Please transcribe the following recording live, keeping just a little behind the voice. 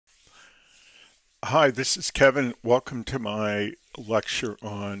Hi, this is Kevin. Welcome to my lecture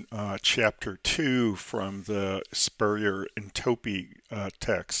on Chapter 2 from the Spurrier and Topi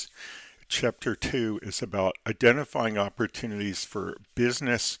text. Chapter 2 is about identifying opportunities for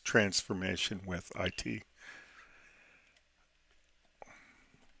business transformation with IT.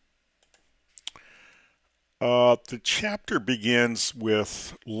 The chapter begins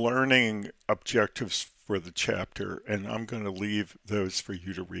with learning objectives for the chapter, and I'm going to leave those for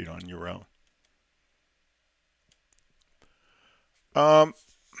you to read on your own. Um,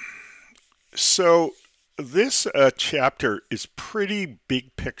 So this chapter is pretty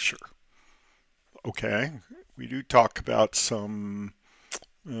big picture. Okay, we do talk about some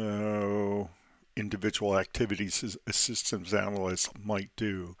uh, individual activities as a systems analyst might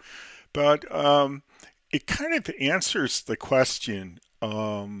do, but it kind of answers the question: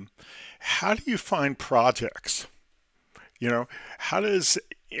 how do you find projects? You know, how does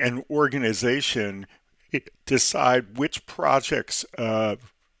an organization decide which projects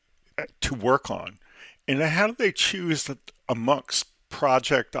to work on? And how do they choose amongst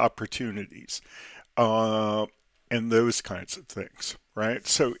project opportunities uh, and those kinds of things, right?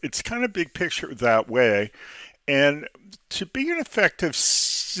 So it's kind of big picture that way. And to be an effective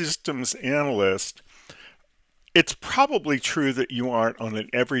systems analyst, it's probably true that you aren't on an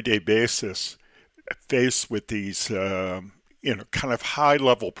everyday basis faced with these kind of high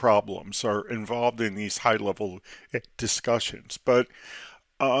level problems or involved in these high level discussions. But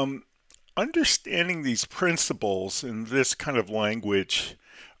um, understanding these principles in this kind of language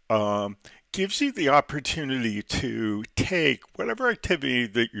um, gives you the opportunity to take whatever activity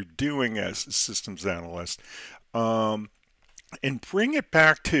that you're doing as a systems analyst um, and bring it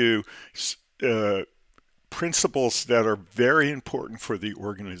back to uh, principles that are very important for the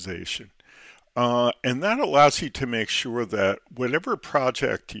organization. And that allows you to make sure that whatever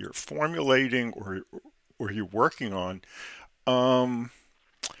project you're formulating or you're working on um,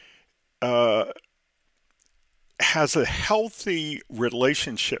 uh, has a healthy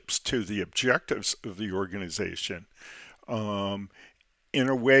relationships to the objectives of the organization um, in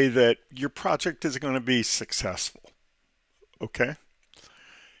a way that your project is going to be successful. Okay,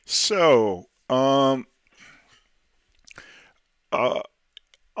 so uh,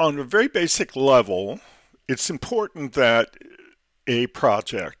 on a very basic level, it's important that a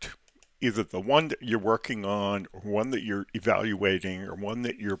project, either the one that you're working on, or one that you're evaluating, or one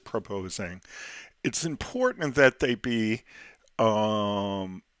that you're proposing, it's important that they be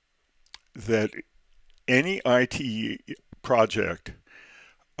um, that any IT project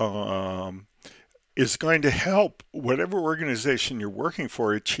um, is going to help whatever organization you're working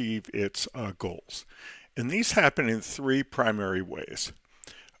for achieve its goals. And these happen in three primary ways.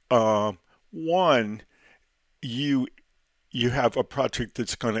 Um, One, you you have a project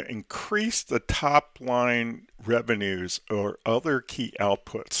that's going to increase the top line revenues or other key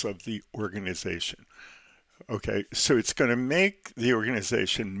outputs of the organization. Okay, so it's going to make the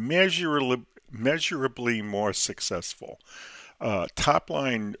organization measurably more successful. Top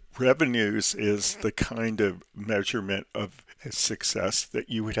line revenues is the kind of measurement of success that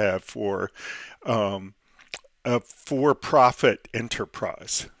you would have um, a for profit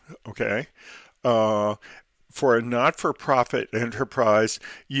enterprise. Okay. Uh, for a not for profit enterprise,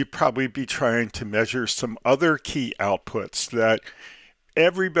 you'd probably be trying to measure some other key outputs that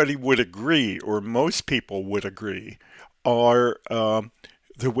everybody would agree, or most people would agree, are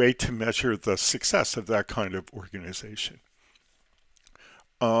the way to measure the success of that kind of organization.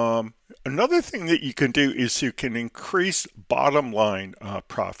 Um, Another thing that you can do is you can increase bottom line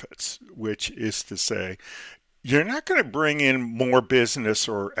profits, which is to say, you're not going to bring in more business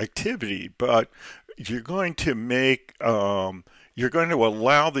or activity, but you're going to you're going to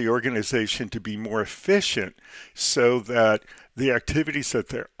allow the organization to be more efficient so that the activities that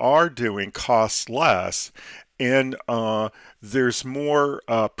they are doing cost less and there's more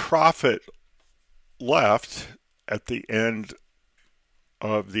profit left at the end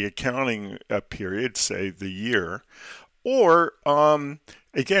of the accounting period, say the year. Or,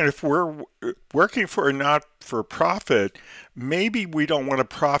 again, if we're working for a not for profit, maybe we don't want to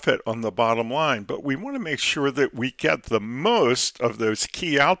profit on the bottom line, but we want to make sure that we get the most of those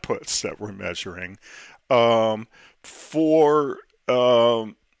key outputs that we're measuring um, for.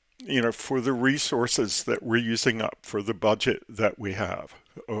 For the resources that we're using up for the budget that we have.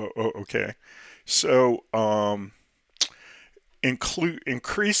 Okay, so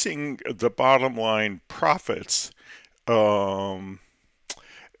increasing the bottom line profits um,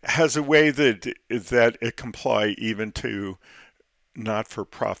 has a way that it can apply even to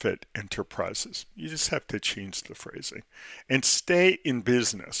not-for-profit enterprises. You just have to change the phrasing. And stay in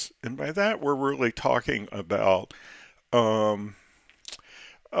business. And by that, we're really talking about, there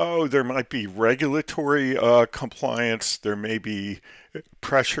might be regulatory compliance. There may be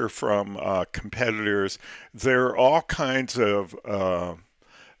pressure from competitors. There are all kinds of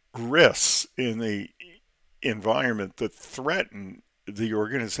risks in the environment that threaten the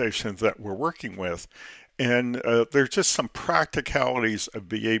organizations that we're working with. And there's just some practicalities of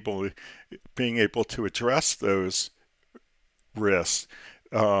being able to address those risks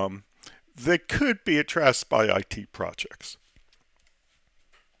that could be addressed by IT projects.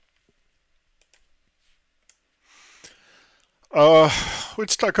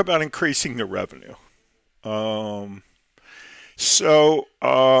 Let's talk about increasing the revenue. So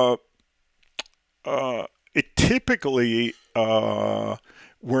it typically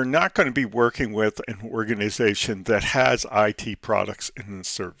we're not going to be working with an organization that has IT products and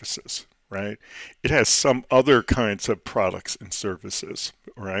services, right? It has some other kinds of products and services,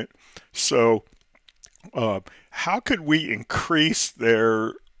 right? So how could we increase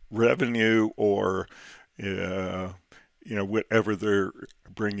their revenue or whatever they're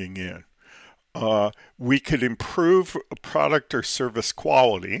bringing in? We could improve product or service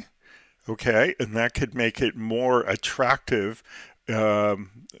quality, okay, and that could make it more attractive to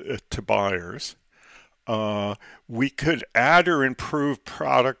buyers. We could add or improve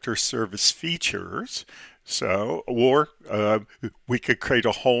product or service features. Or we could create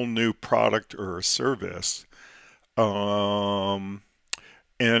a whole new product or a service. And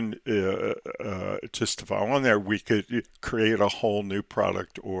just to follow on there, we could create a whole new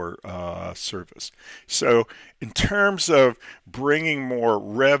product or service. So in terms of bringing more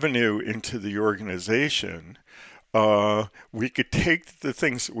revenue into the organization, we could take the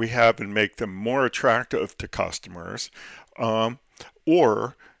things that we have and make them more attractive to customers,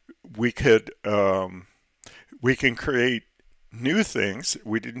 or we can create new things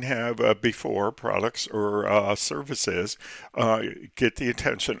we didn't have before, products or services, get the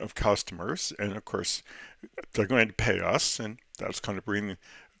attention of customers, and of course they're going to pay us, and that's going to bring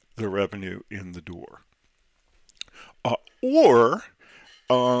the revenue in the door. Or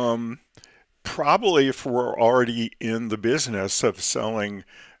probably if we're already in the business of selling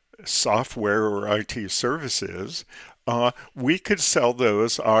software or IT services, we could sell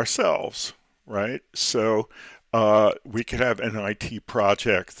those ourselves, right? So we could have an IT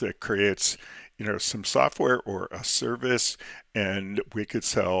project that creates, some software or a service, and we could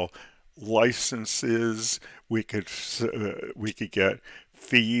sell licenses. We could get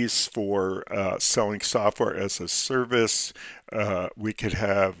fees for selling software as a service. We could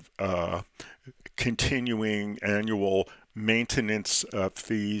have continuing annual maintenance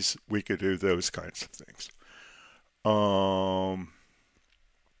fees. We could do those kinds of things.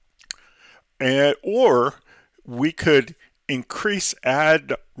 Or we could increase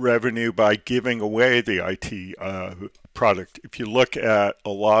ad revenue by giving away the IT product. If you look at a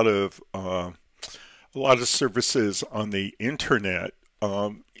lot of services on the internet,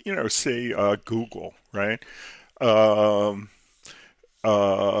 say Google, right?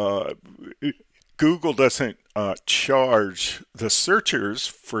 Google doesn't charge the searchers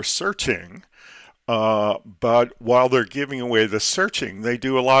for searching, but while they're giving away the searching, they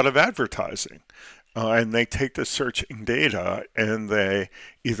do a lot of advertising. And they take the searching data and they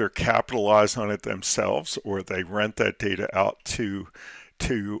either capitalize on it themselves or they rent that data out to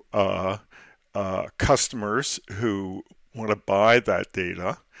customers who want to buy that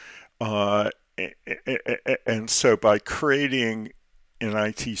data. And so by creating an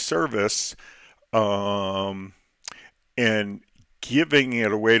IT service and giving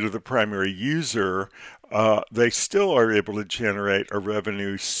it away to the primary user, they still are able to generate a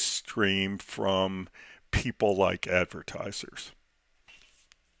revenue stream from people like advertisers.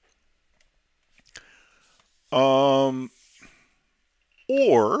 Or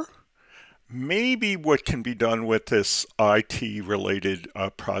maybe what can be done with this IT-related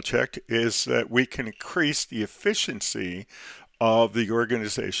project is that we can increase the efficiency of the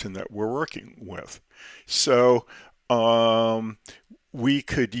organization that we're working with. So we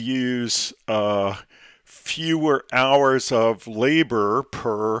could use fewer hours of labor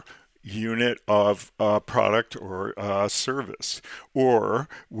per unit of product or service, or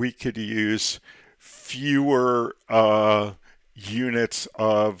we could use fewer units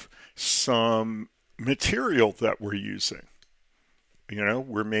of some material that we're using.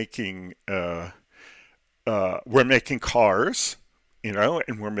 We're making cars,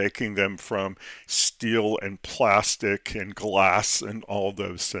 and we're making them from steel steel and plastic and glass and all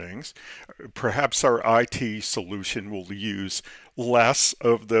those things. Perhaps our IT solution will use less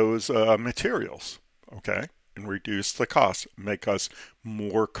of those materials, okay, and reduce the cost, make us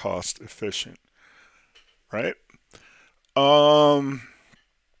more cost efficient, right? Um,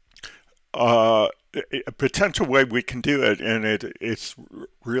 a potential way we can do it, and it's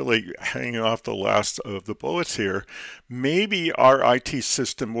really hanging off the last of the bullets here, maybe our IT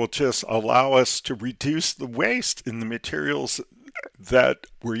system will just allow us to reduce the waste in the materials that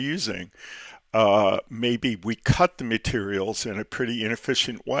we're using. Maybe we cut the materials in a pretty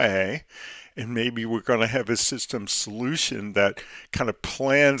inefficient way, and maybe we're going to have a system solution that kind of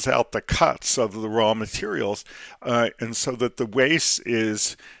plans out the cuts of the raw materials, and so that the waste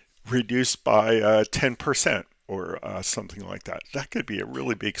is reduced by 10% or something like that. That could be a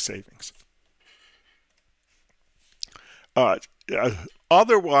really big savings. Uh,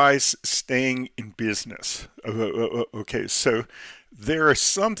 Otherwise, staying in business. Okay, so there are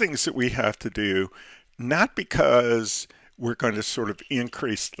some things that we have to do, not because we're going to sort of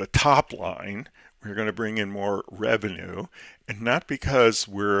increase the top line, we're going to bring in more revenue, and not because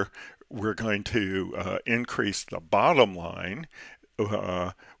we're going to increase the bottom line,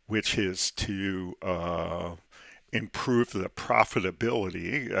 which is to improve the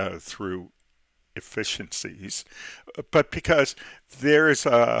profitability through efficiencies, but because there is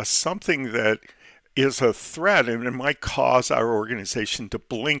something that is a threat and it might cause our organization to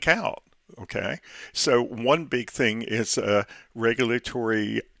blink out. Okay, so one big thing is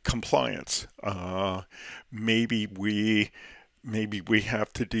regulatory compliance. Maybe we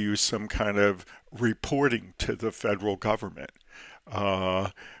have to do some kind of reporting to the federal government.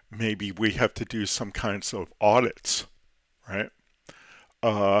 Maybe we have to do some kinds of audits, right?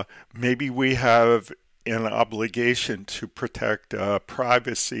 Maybe we have an obligation to protect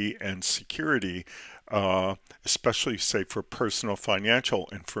privacy and security, especially, say, for personal financial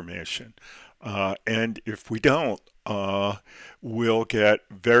information. And if we don't, we'll get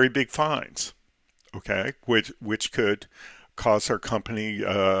very big fines, okay, which could cause our company,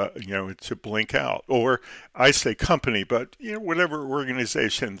 to blink out. Or I say company, but whatever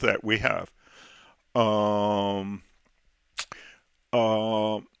organization that we have.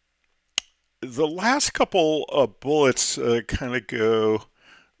 The last couple of bullets kind of go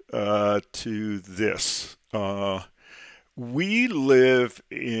to this. We live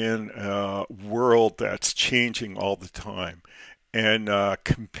in a world that's changing all the time, and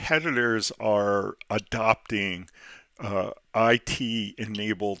competitors are adopting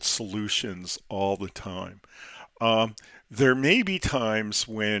IT-enabled solutions all the time. There may be times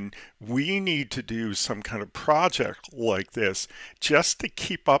when we need to do some kind of project like this just to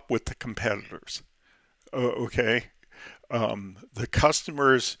keep up with the competitors. Okay? The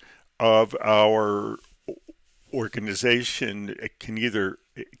customers of our organization can either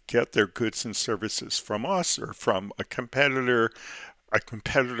get their goods and services from us or from a competitor. A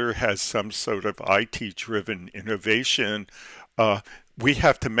competitor has some sort of IT-driven innovation. We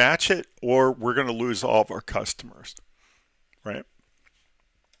have to match it or we're going to lose all of our customers. Right.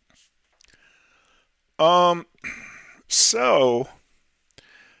 So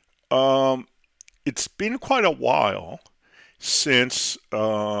it's been quite a while since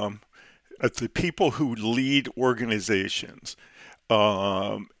the people who lead organizations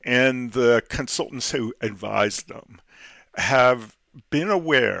and the consultants who advise them have been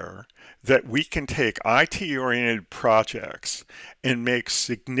aware that we can take IT-oriented projects and make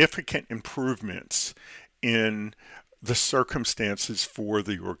significant improvements in the circumstances for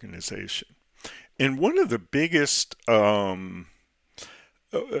the organization. And one of the biggest, one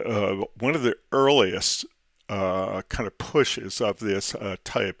of the earliest kind of pushes of this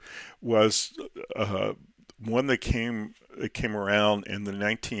type was one that came around in the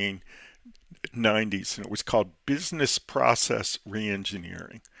 1990s, and it was called business process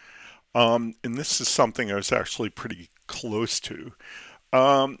reengineering. And this is something I was actually pretty close to.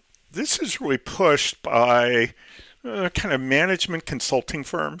 This is really pushed by kind of management consulting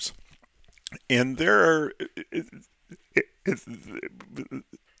firms, and their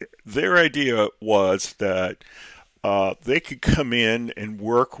idea was that they could come in and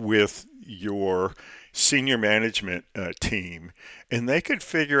work with your senior management team, and they could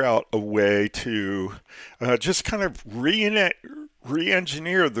figure out a way to just kind of re-engineer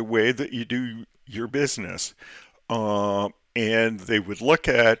the way that you do your business. And they would look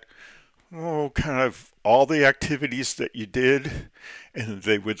at kind of all the activities that you did, and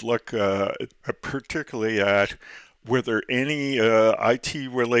they would look particularly at were there any IT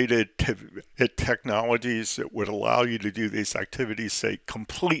related technologies that would allow you to do these activities, say,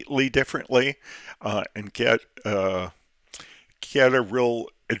 completely differently and get a real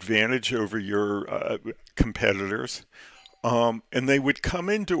advantage over your competitors? And they would come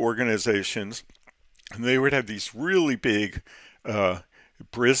into organizations and they would have these really big uh,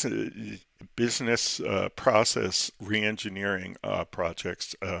 business process reengineering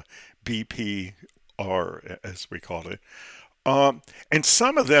projects, BPR as we called it. And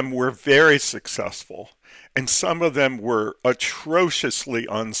some of them were very successful, and some of them were atrociously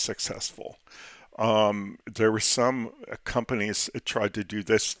unsuccessful. There were some companies that tried to do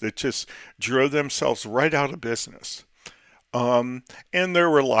this that just drove themselves right out of business. And there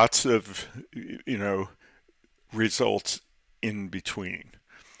were lots of, results in between.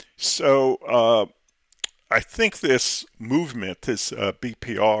 So I think this movement, this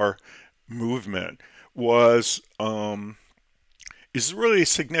BPR movement, was is really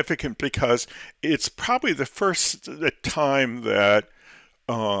significant because it's probably the first time that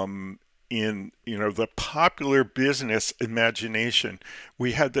in the popular business imagination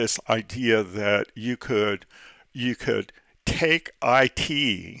we had this idea that you could take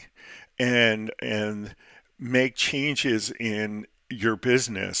IT and make changes in your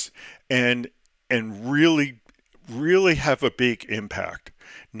business and really have a big impact,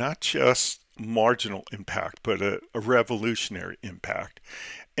 not just marginal impact, but a revolutionary impact.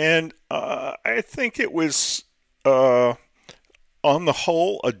 And I think it was, on the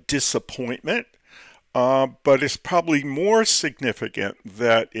whole, a disappointment, but it's probably more significant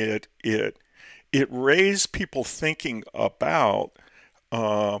that it raised people thinking about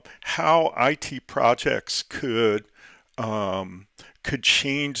how IT projects could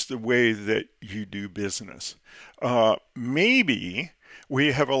change the way that you do business. Maybe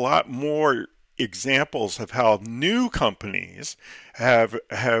we have a lot more examples of how new companies have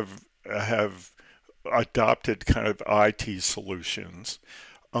adopted kind of IT solutions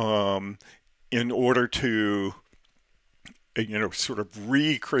in order to sort of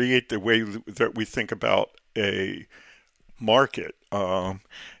recreate the way that we think about a market.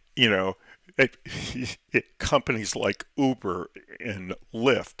 You know, companies like Uber and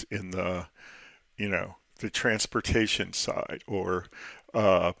Lyft in the transportation side, or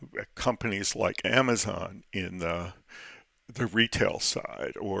companies like Amazon in the retail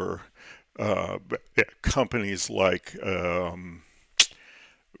side, or companies like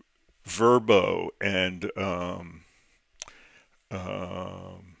Verbo and uh,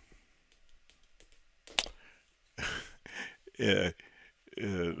 uh,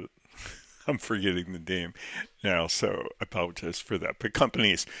 I'm forgetting the name now, so I apologize for that. But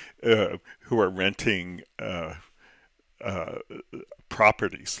companies who are renting uh,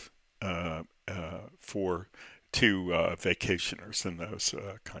 properties for to vacationers and those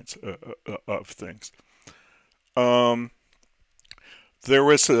kinds of things. Um, there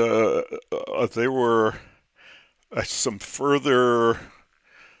were some further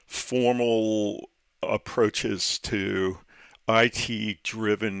formal approaches to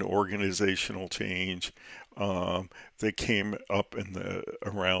IT-driven organizational change. They came up in the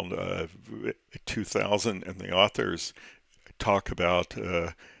around 2000, and the authors talk about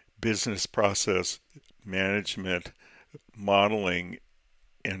business process management, modeling,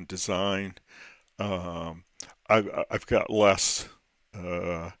 and design. I've got less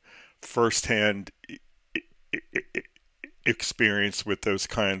firsthand experience with those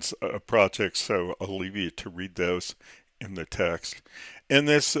kinds of projects, so I'll leave you to read those in the text. And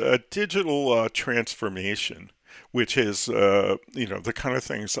this digital transformation, which is the kind of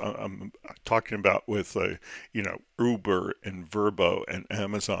things I'm talking about with Uber and Verbo and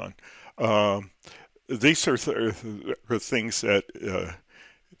Amazon. These are things that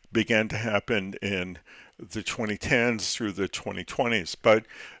began to happen in the 2010s through the 2020s. But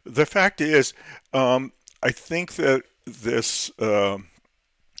the fact is, I think that this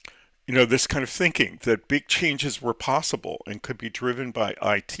kind of thinking that big changes were possible and could be driven by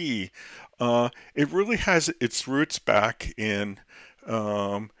IT, it really has its roots back in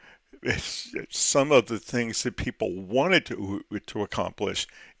some of the things that people wanted to accomplish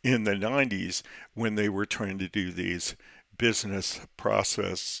in the 90s when they were trying to do these business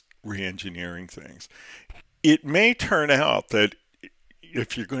process reengineering things. It may turn out that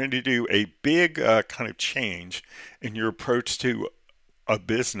if you're going to do a big kind of change in your approach to a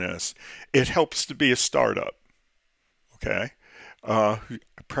business, it helps to be a startup. Okay, uh,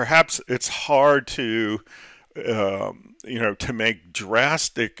 perhaps it's hard to make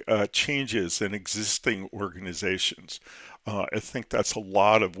drastic changes in existing organizations. I think that's a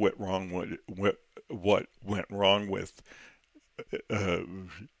lot of what what went wrong with the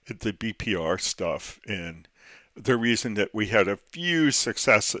BPR stuff, and the reason that we had a few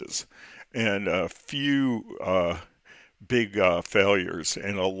successes and a few big failures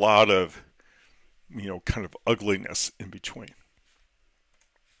and a lot of, kind of ugliness in between.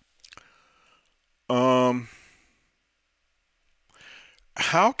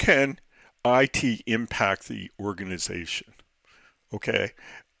 How can IT impact the organization? Okay.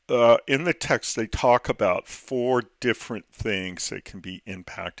 In the text, they talk about 4 different things that can be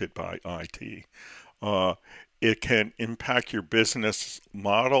impacted by IT. Uh, it can impact your business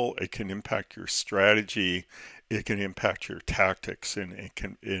model, it can impact your strategy, it can impact your tactics, and it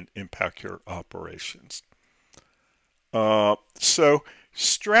can impact your operations. So,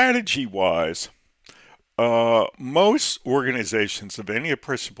 strategy wise, most organizations of any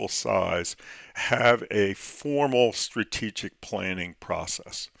appreciable size have a formal strategic planning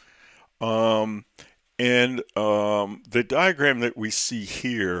process. Um, and the diagram that we see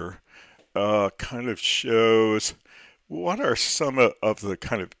here kind of shows what are some of the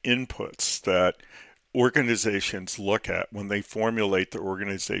kind of inputs that organizations look at when they formulate the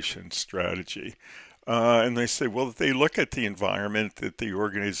organization strategy. And they say, well, they look at the environment that the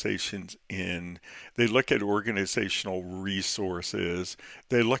organization's in, they look at organizational resources,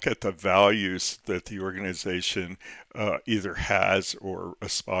 they look at the values that the organization either has or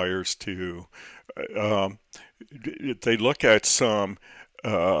aspires to. Um, they look at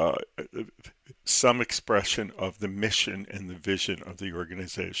uh, some expression of the mission and the vision of the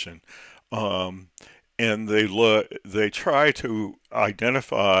organization. Um, and they try to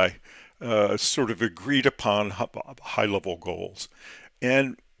identify sort of agreed upon high level goals.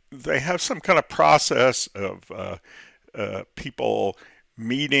 And they have some kind of process of people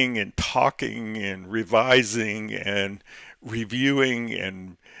meeting and talking and revising and reviewing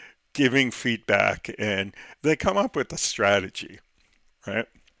and giving feedback, and they come up with a strategy, right?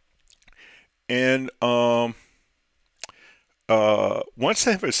 And once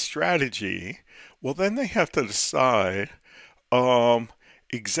they have a strategy, well, then they have to decide um,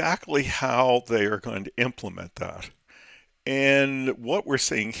 exactly how they are going to implement that. And what we're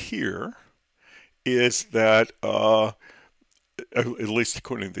seeing here is that, at least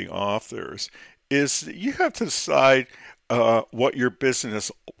according to the authors, is that you have to decide what your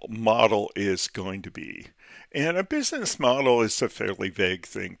business model is going to be. And a business model is a fairly vague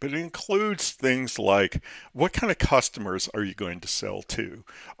thing, but it includes things like what kind of customers are you going to sell to?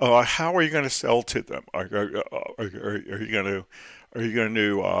 How are you going to sell to them? Are you going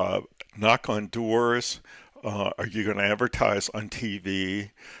to knock on doors? Are you going to advertise on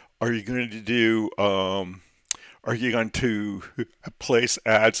TV? Are you going to do are you going to place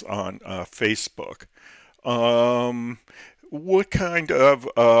ads on Facebook? Um, what kind of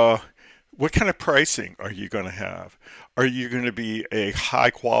pricing are you going to have? Are you going to be a high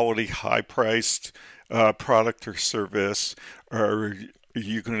quality, high priced product or service? Or are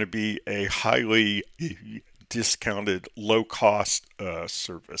you going to be a highly discounted, low cost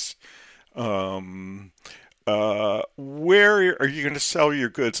service? Um, where are you going to sell your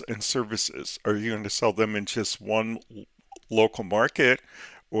goods and services? Are you going to sell them in just one local market,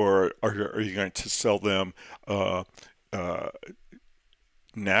 or are you going to sell them uh, uh,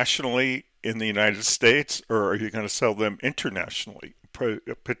 nationally in the United States, or are you going to sell them internationally,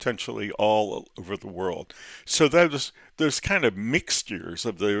 potentially all over the world? So there's kind of mixtures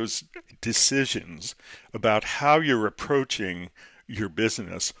of those decisions about how you're approaching your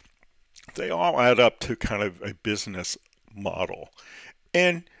business. They all add up to kind of a business model.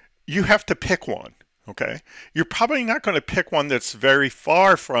 And you have to pick one, okay? You're probably not going to pick one that's very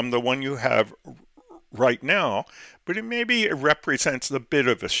far from the one you have right now, but it represents a bit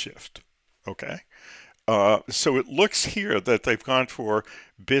of a shift, okay? So it looks here that they've gone for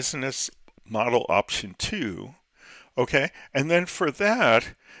business model option 2, okay? And then for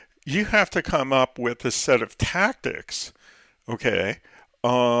that, you have to come up with a set of tactics, okay,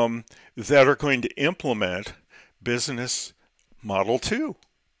 that are going to implement business model 2,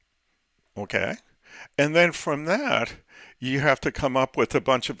 okay? And then from that, you have to come up with a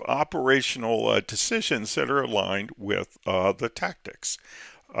bunch of operational decisions that are aligned with the tactics.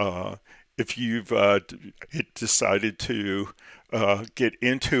 If you've decided to get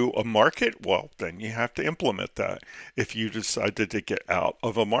into a market, well, then you have to implement that. If you decided to get out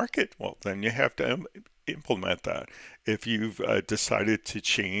of a market, well, then you have to implement that. If you've decided to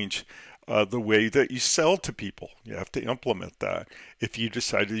change the way that you sell to people, you have to implement that. If you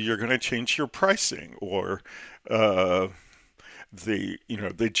decided you're going to change your pricing or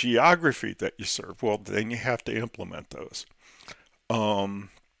the geography that you serve, well, then you have to implement those. Um,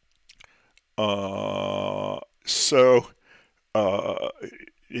 So uh,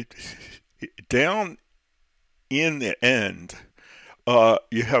 it, down in the end,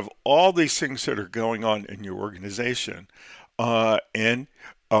 you have all these things that are going on in your organization, and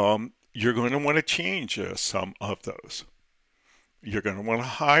you're going to want to change some of those. You're going to want to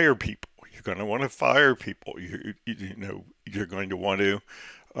hire people. You're going to want to fire people. You're going to want to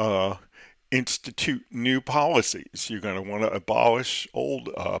uh, institute new policies. You're going to want to abolish old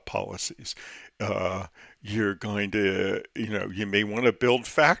policies. Uh, you're going to, you may want to build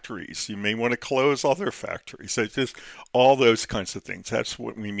factories. You may want to close other factories. So just all those kinds of things. That's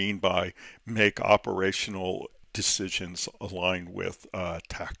what we mean by make operational decisions aligned with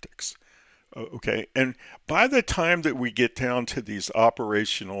tactics. Okay, and by the time that we get down to these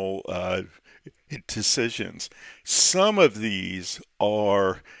operational decisions, some of these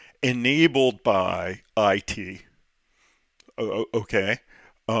are enabled by IT. Okay,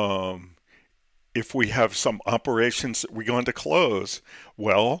 um, if we have some operations that we're going to close,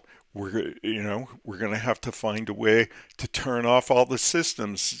 well, we're going to have to find a way to turn off all the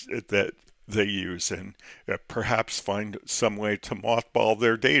systems that they use, and perhaps find some way to mothball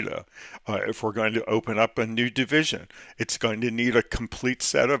their data. If we're going to open up a new division, it's going to need a complete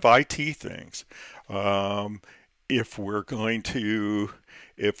set of IT things. If we're going to,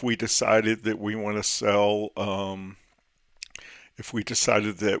 if we decided that we want to sell, if we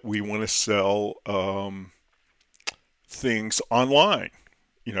decided that we want to sell things online,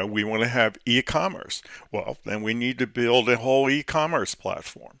 we want to have e-commerce. Well, then we need to build a whole e-commerce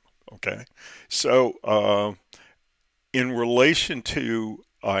platform. Okay, so in relation to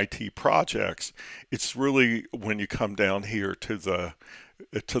IT projects, it's really when you come down here to the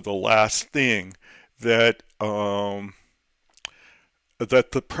last thing that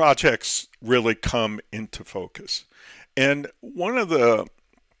that the projects really come into focus. And one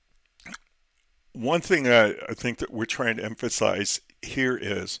thing I think that we're trying to emphasize here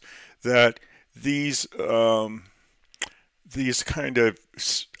is that these kind of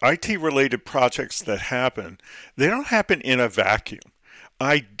IT-related projects that happen, they don't happen in a vacuum.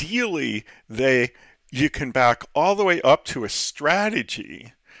 Ideally, you can back all the way up to a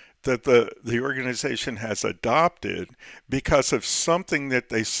strategy that the organization has adopted because of something that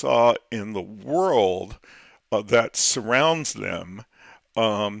they saw in the world that surrounds them.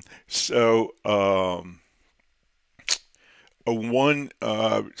 One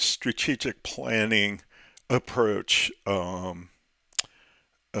strategic planning approach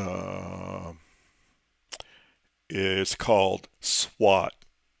is called SWOT.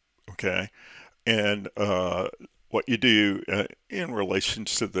 Okay, and what you do in relation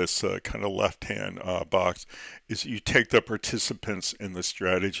to this kind of left-hand box is you take the participants in the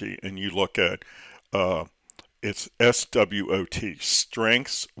strategy and you look at it's SWOT,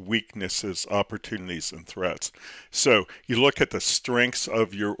 strengths, weaknesses, opportunities, and threats. So you look at the strengths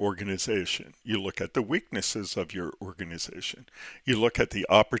of your organization. You look at the weaknesses of your organization. You look at the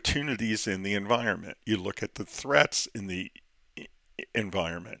opportunities in the environment. You look at the threats in the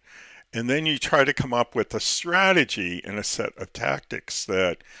environment. And then you try to come up with a strategy and a set of tactics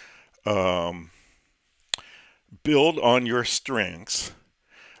that build on your strengths,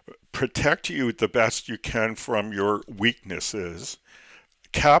 protect you the best you can from your weaknesses,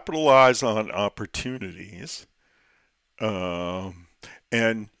 capitalize on opportunities,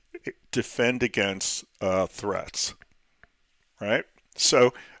 and defend against threats. Right?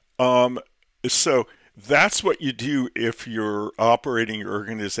 So that's what you do if you're operating your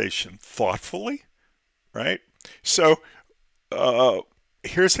organization thoughtfully, right? So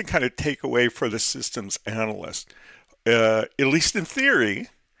here's the kind of takeaway for the systems analyst. At least in theory,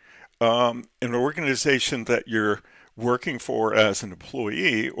 an organization that you're working for as an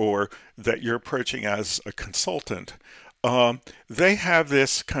employee or that you're approaching as a consultant, they have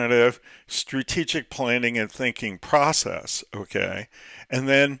this kind of strategic planning and thinking process, okay? And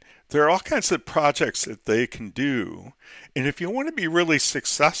then there are all kinds of projects that they can do. And if you want to be really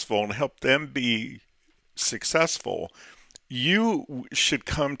successful and help them be successful, you should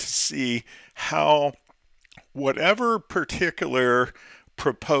come to see how whatever particular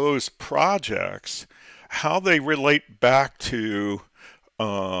proposed projects, how they relate back to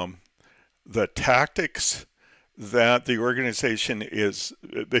the tactics that the organization is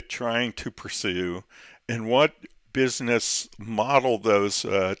trying to pursue and what business model those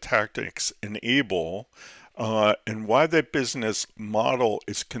tactics enable, and why that business model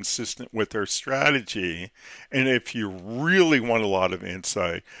is consistent with their strategy. And if you really want a lot of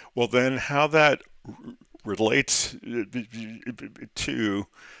insight, well, then how that relates to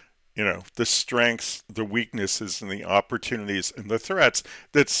the strengths, the weaknesses, and the opportunities and the threats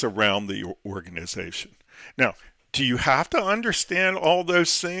that surround the organization. Now, do you have to understand all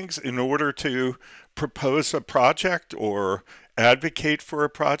those things in order to propose a project or advocate for a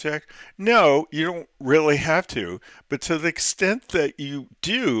project? No, you don't really have to. But to the extent that you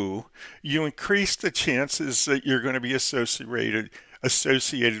do, you increase the chances that you're going to be associated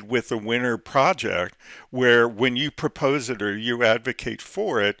with a winner project, where when you propose it or you advocate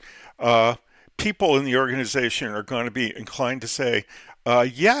for it, people in the organization are going to be inclined to say,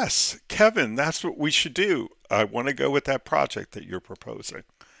 yes, Kevin, that's what we should do. I want to go with that project that you're proposing.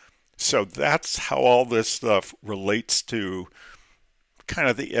 So that's how all this stuff relates to kind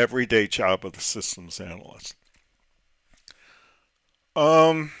of the everyday job of the systems analyst.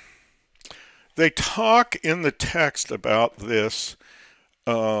 They talk in the text about this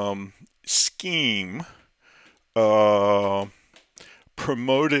scheme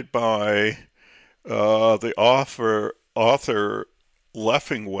promoted by the author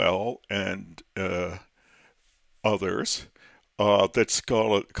Leffingwell and others, that's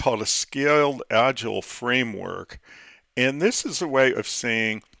called a scaled agile framework. And this is a way of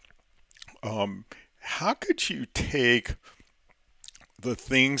saying, how could you take the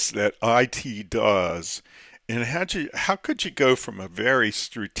things that IT does, and how could you go from a very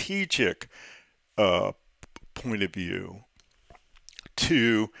strategic point of view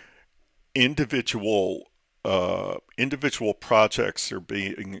to individual projects are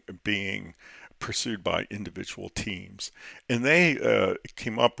being pursued by individual teams. And they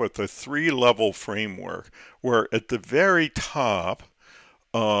came up with a 3-level framework where at the very top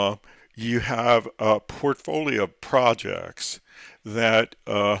you have a portfolio of projects that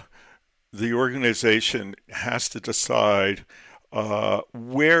the organization has to decide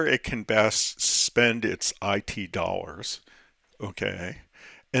where it can best spend its IT dollars. Okay.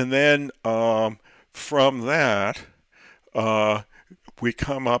 And then from that, we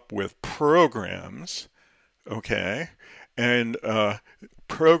come up with programs, okay? And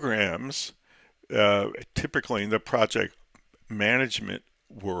programs, typically in the project management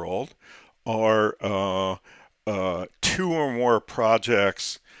world, are 2 or more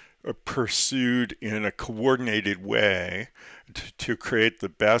projects pursued in a coordinated way to create the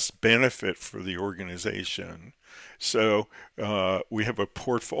best benefit for the organization. So we have a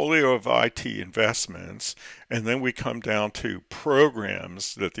portfolio of IT investments, and then we come down to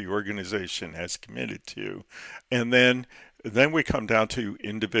programs that the organization has committed to, and then we come down to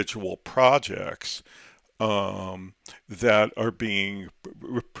individual projects that are being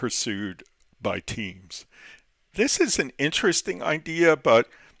pursued by teams. This is an interesting idea, but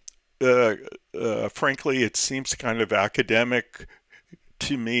frankly, it seems kind of academic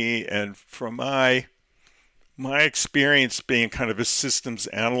to me, and from my experience being kind of a systems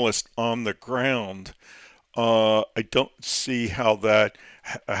analyst on the ground, I don't see how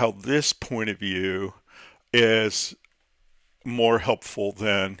this point of view is more helpful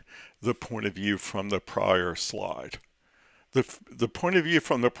than the point of view from the prior slide. The point of view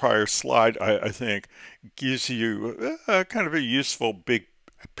from the prior slide, I think, gives you kind of a useful big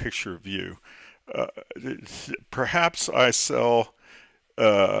picture view. Perhaps I sell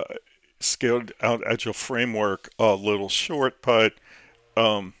scaled out agile framework a little short, but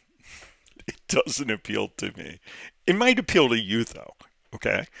it doesn't appeal to me. It might appeal to you though,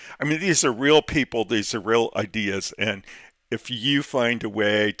 okay? I mean, these are real people, these are real ideas, and if you find a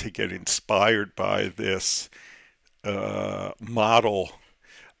way to get inspired by this model,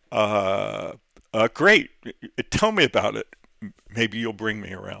 great. Tell me about it. Maybe you'll bring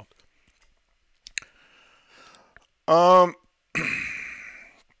me around.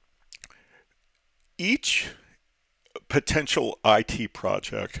 Each potential IT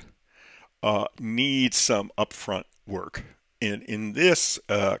project needs some upfront work. And in this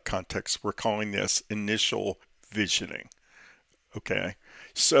context, we're calling this initial visioning. Okay,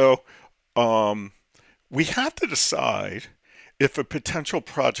 so we have to decide if a potential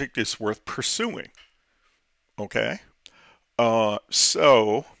project is worth pursuing. Okay,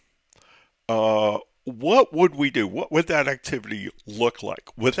 what would we do? What would that activity look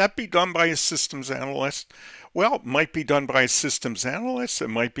like? Would that be done by a systems analyst? Well, it might be done by a systems analyst. It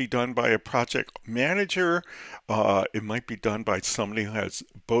might be done by a project manager. It might be done by somebody who has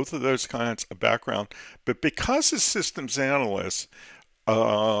both of those kinds of background. But because a systems analyst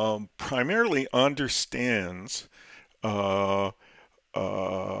primarily understands the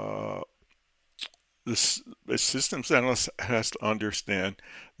systems analyst has to understand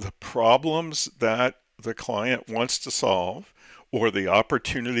the problems that the client wants to solve or the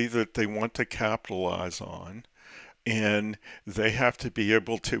opportunity that they want to capitalize on. and they have to be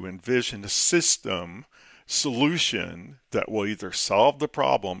able to envision a system solution that will either solve the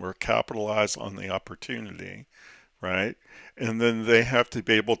problem or capitalize on the opportunity, right? And then they have to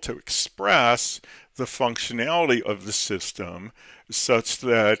be able to express the functionality of the system such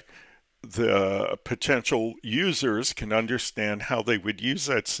that the potential users can understand how they would use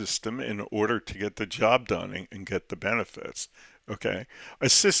that system in order to get the job done and get the benefits. Okay, a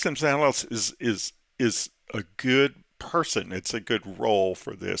systems analyst is a good person. It's a good role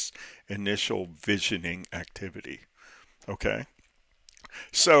for this initial visioning activity. Okay,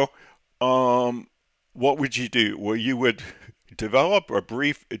 so what would you do? Well, you would develop a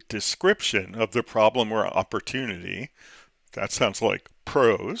brief description of the problem or opportunity. That sounds like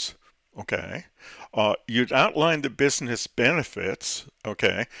prose. Okay. You'd outline the business benefits.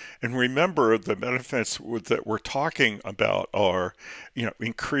 Okay. And remember, the benefits that we're talking about are,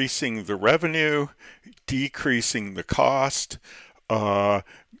 increasing the revenue, decreasing the cost,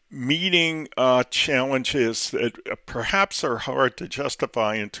 meeting challenges that perhaps are hard to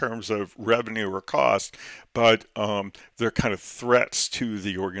justify in terms of revenue or cost, but they're kind of threats to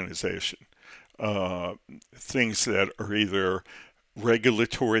the organization. Things that are either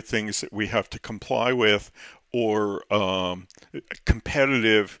regulatory things that we have to comply with or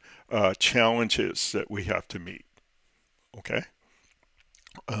competitive challenges that we have to meet. Okay.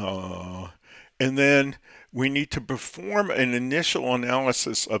 And then we need to perform an initial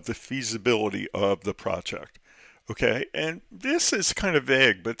analysis of the feasibility of the project. Okay, and this is kind of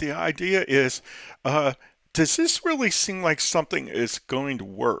vague, but the idea is, does this really seem like something is going to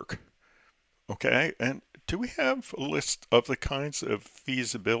work? Okay, and do we have a list of the kinds of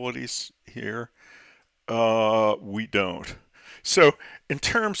feasibilities here? We don't. So in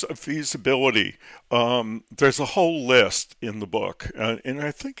terms of feasibility, there's a whole list in the book, and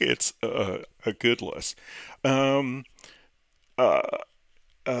I think it's a good list. Uh,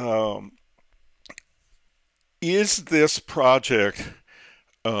 um, is this project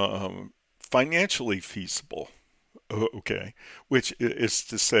financially feasible? Okay, which is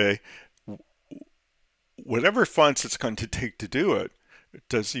to say, whatever funds it's going to take to do it,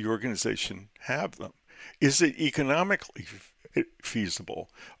 does the organization have them? Is it economically feasible?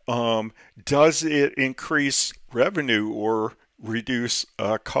 Does it increase revenue or reduce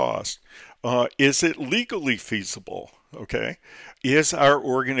cost? Is it legally feasible? Okay. Is our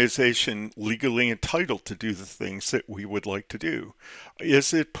organization legally entitled to do the things that we would like to do?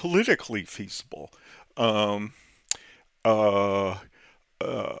 Is it politically feasible? Um, uh,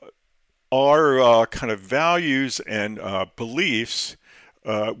 uh, our kind of values and beliefs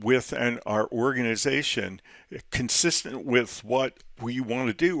within our organization consistent with what we want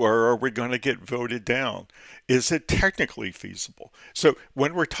to do, or are we going to get voted down? Is it technically feasible? So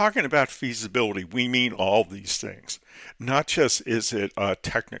when we're talking about feasibility, we mean all these things, not just is it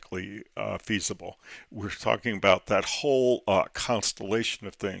technically feasible. We're talking about that whole constellation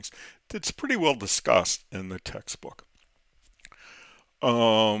of things that's pretty well discussed in the textbook.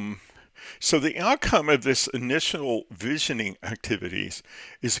 So the outcome of this initial visioning activities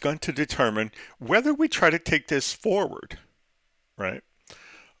is going to determine whether we try to take this forward, right?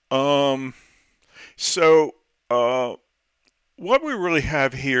 Um, so what we really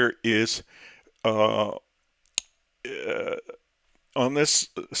have here is uh, uh, on this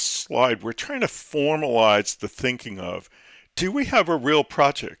slide, we're trying to formalize the thinking of, do we have a real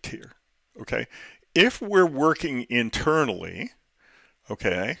project here? Okay, if we're working internally,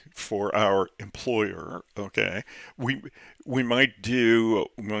 okay, for our employer, okay, we might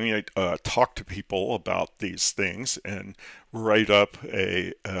talk to people about these things and write up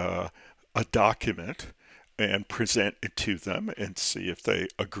a document and present it to them and see if they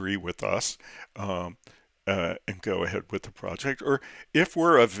agree with us, and go ahead with the project. Or if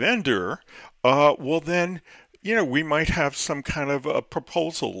we're a vendor, well then, we might have some kind of a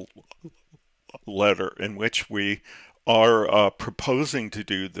proposal letter in which we are proposing to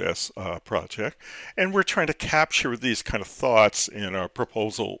do this project, and we're trying to capture these kind of thoughts in our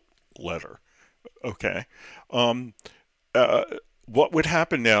proposal letter. Okay. Um, uh, what would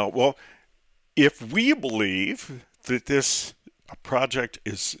happen now? Well, if we believe that this project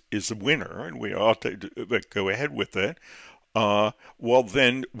is a winner and we ought to go ahead with it, well,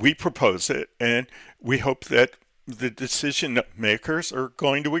 then we propose it, and we hope that the decision makers are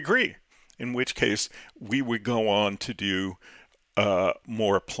going to agree, in which case we would go on to do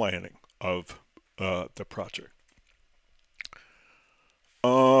more planning of the project.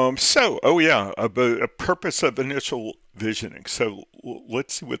 Oh yeah, a purpose of initial visioning. So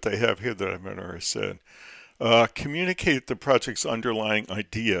let's see what they have here that I've already said. Communicate the project's underlying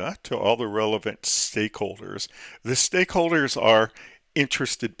idea to all the relevant stakeholders. The stakeholders are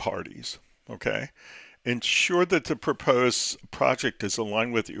interested parties, okay? Ensure that the proposed project is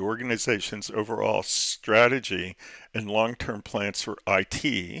aligned with the organization's overall strategy and long-term plans for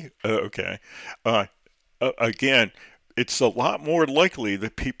IT. Okay. Again, it's a lot more likely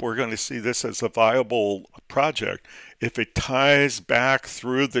that people are going to see this as a viable project if it ties back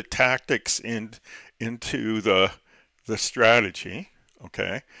through the tactics into the strategy.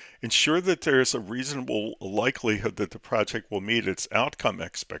 Okay. Ensure that there is a reasonable likelihood that the project will meet its outcome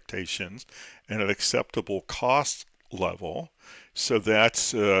expectations and an acceptable cost level. So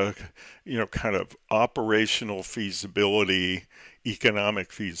that's, kind of operational feasibility,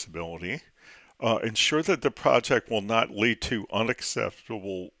 economic feasibility. Ensure that the project will not lead to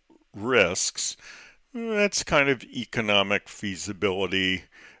unacceptable risks. That's kind of economic feasibility,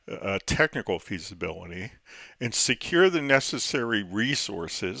 technical feasibility, and secure the necessary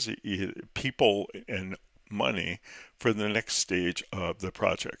resources, people and money, for the next stage of the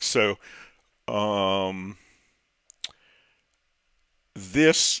project. So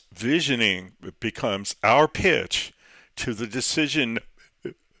this visioning becomes our pitch to the decision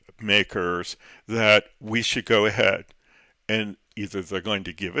makers that we should go ahead, and either they're going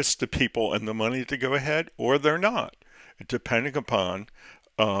to give us the people and the money to go ahead or they're not, depending upon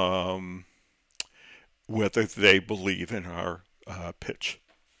whether they believe in our pitch.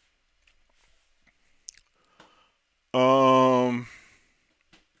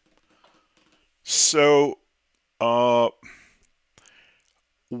 So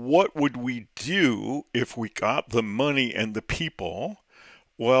what would we do if we got the money and the people?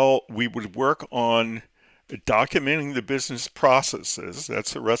 Well, we would work on documenting the business processes.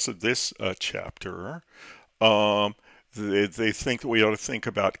 That's the rest of this chapter. They think that we ought to think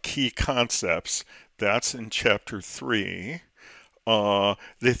about key concepts. That's in chapter 3.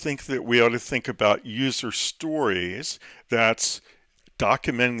 They think that we ought to think about user stories. That's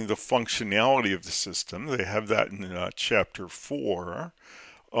documenting the functionality of the system. They have that in chapter 4.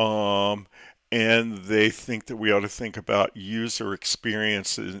 And they think that we ought to think about user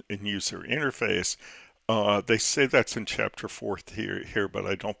experience and user interface. They say that's in chapter 4 here, but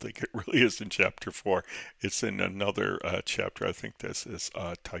I don't think it really is in chapter 4. It's in another chapter. I think this is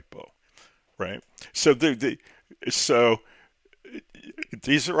a typo, right? So these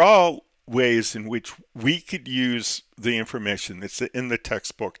are all ways in which we could use the information that's in the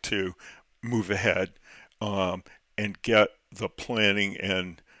textbook to move ahead and get the planning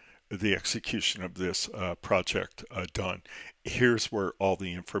and the execution of this project done. Here's where all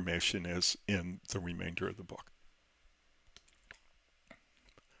the information is in the remainder of the book.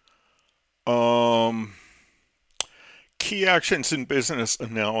 Key actions in business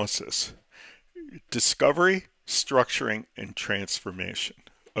analysis: discovery, structuring, and transformation.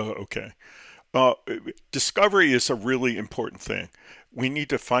 Okay. Discovery is a really important thing. We need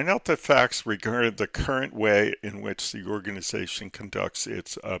to find out the facts regarding the current way in which the organization conducts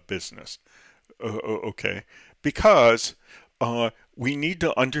its business. Okay. Because we need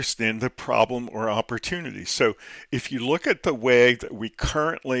to understand the problem or opportunity. So if you look at the way that we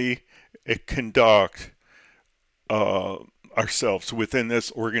currently conduct ourselves within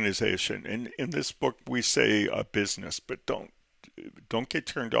this organization, and in this book we say business, but don't get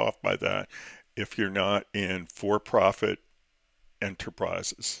turned off by that if you're not in for-profit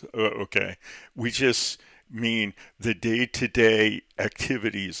enterprises. Okay, we just mean the day-to-day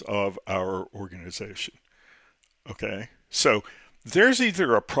activities of our organization. Okay, so there's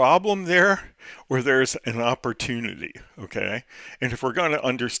either a problem there or there's an opportunity. Okay, and if we're going to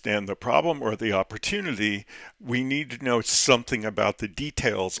understand the problem or the opportunity, we need to know something about the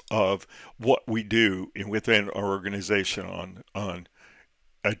details of what we do within our organization on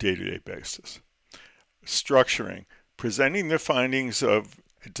a day-to-day basis. Structuring: presenting the findings of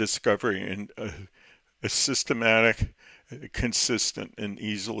discovery in a systematic, consistent, and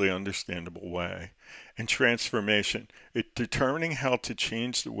easily understandable way. And transformation: determining how to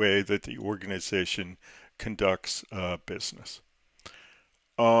change the way that the organization conducts business.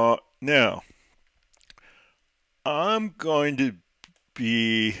 Now, I'm going to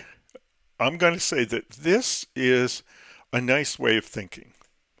say that this is a nice way of thinking,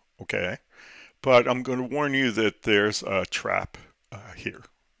 okay? But I'm going to warn you that there's a trap here,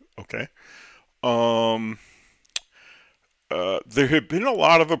 okay? There have been a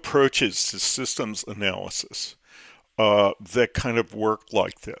lot of approaches to systems analysis that kind of work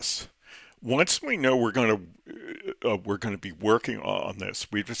like this. Once we know we're going to be working on this,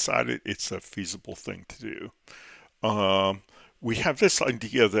 we've decided it's a feasible thing to do. we have this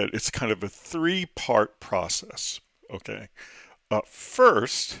idea that it's kind of a three-part process. Okay.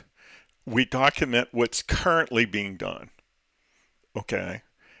 First, we document what's currently being done. Okay.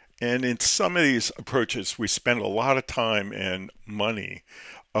 And in some of these approaches, we spend a lot of time and money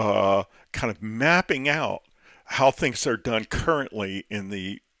kind of mapping out how things are done currently in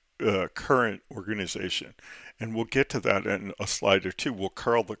the current organization. And we'll get to that in a slide or two. We'll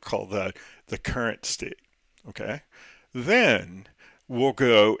call that the current state. Okay. Then we'll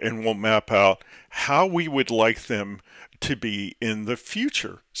go and we'll map out how we would like them to be in the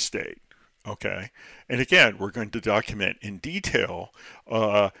future state. Okay. And again, we're going to document in detail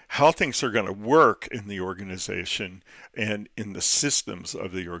how things are going to work in the organization and in the systems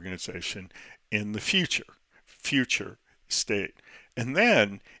of the organization in the future state. And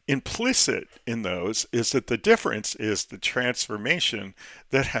then implicit in those is that the difference is the transformation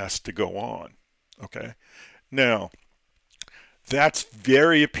that has to go on. Okay. Now, that's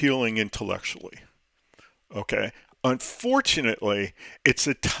very appealing intellectually. Okay. Unfortunately, it's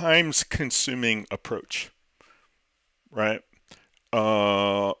a time-consuming approach, right?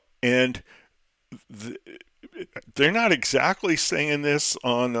 And they're not exactly saying this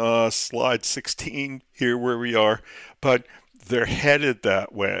on slide 16 here where we are, but they're headed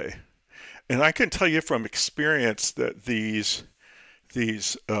that way. And I can tell you from experience that these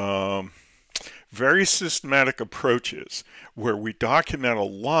very systematic approaches where we document a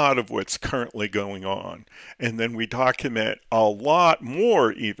lot of what's currently going on, and then we document a lot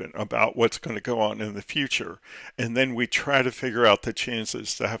more even about what's going to go on in the future, and then we try to figure out the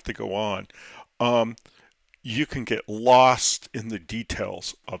changes that have to go on. You can get lost in the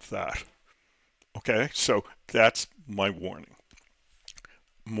details of that. Okay, so that's my warning.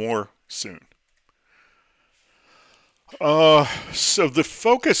 More soon. So the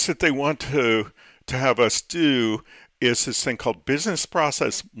focus that they want to have us do is this thing called business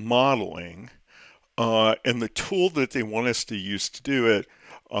process modeling, and the tool that they want us to use to do it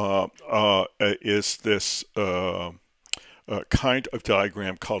is this kind of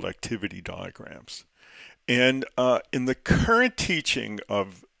diagram called activity diagrams. And in the current teaching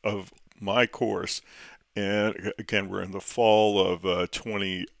of my course, and again we're in the fall of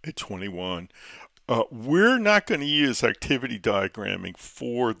 2021. We're not going to use activity diagramming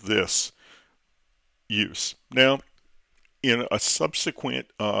for this use. Now, in a subsequent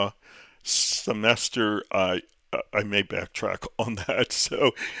semester, I may backtrack on that.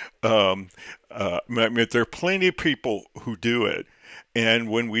 So, I mean, there are plenty of people who do it. And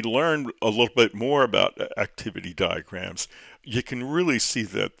when we learn a little bit more about activity diagrams, you can really see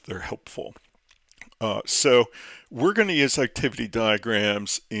that they're helpful. So we're going to use activity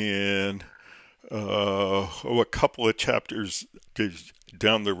diagrams in a couple of chapters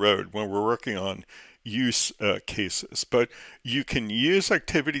down the road when we're working on use cases. But you can use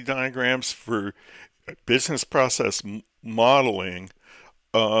activity diagrams for business process modeling.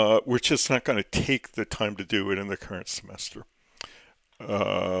 We're just not going to take the time to do it in the current semester.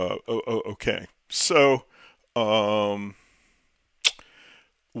 Okay, so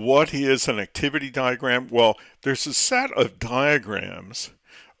what is an activity diagram? Well, there's a set of diagrams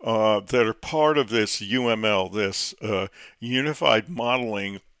that are part of this UML, this unified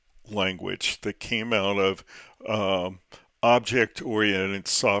modeling language that came out of object-oriented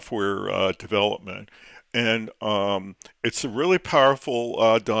software development. And it's a really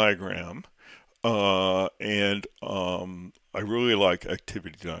powerful diagram, and I really like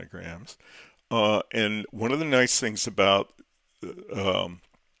activity diagrams. And one of the nice things about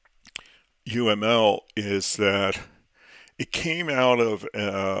UML is that it came out of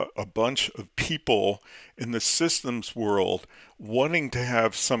a bunch of people in the systems world wanting to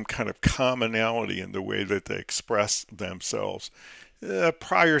have some kind of commonality in the way that they express themselves.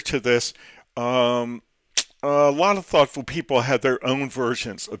 Prior to this, a lot of thoughtful people had their own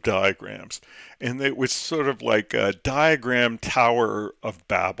versions of diagrams, and it was sort of like a diagram tower of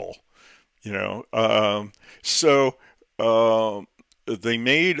Babel, you know. So they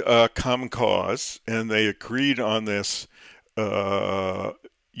made a common cause, and they agreed on this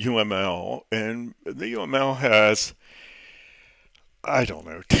UML, and the UML has, I don't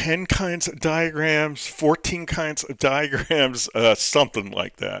know, 10 kinds of diagrams, 14 kinds of diagrams, something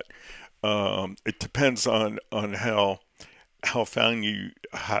like that. It depends on how finely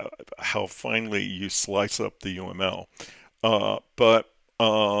you slice up the UML. But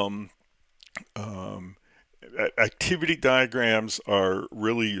activity diagrams are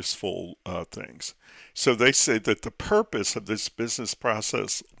really useful things. So they say that the purpose of this business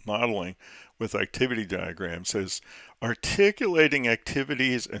process modeling with activity diagrams is articulating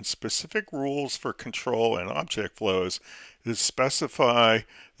activities and specific rules for control and object flows that specify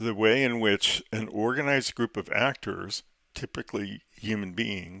the way in which an organized group of actors, typically human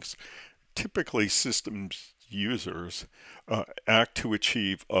beings, typically systems users, act to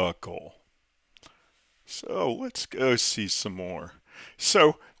achieve a goal. So let's go see some more.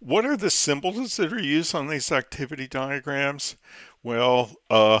 So what are the symbols that are used on these activity diagrams? Well,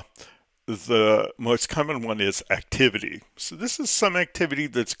 the most common one is activity. So this is some activity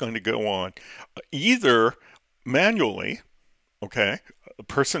that's going to go on either manually, okay, a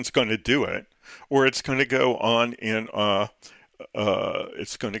person's going to do it, or it's going to go on in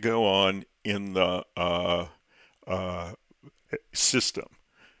the system.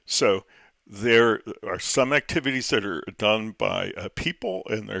 So there are some activities that are done by people,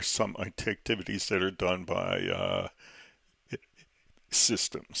 and there's some activities that are done by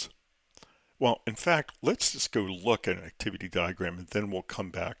systems. Well, in fact, let's just go look at an activity diagram, and then we'll come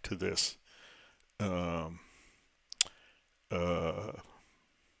back to this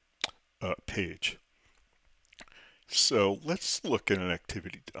page. So let's look at an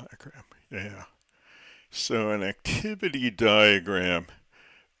activity diagram. Yeah. So an activity diagram,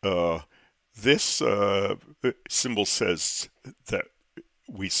 this symbol says that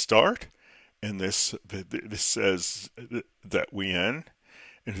we start, and this says that we end,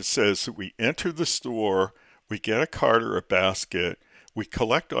 and it says that we enter the store, we get a cart or a basket, we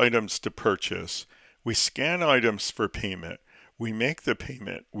collect items to purchase, we scan items for payment, we make the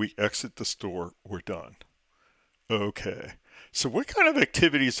payment, we exit the store, we're done. Okay, so what kind of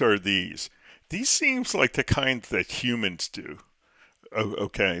activities are these? These seems like the kind that humans do.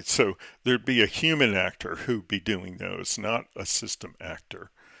 Okay, so there'd be a human actor who'd be doing those, not a system actor.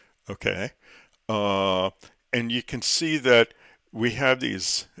 Okay, and you can see that we have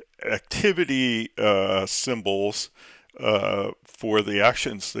these activity symbols for the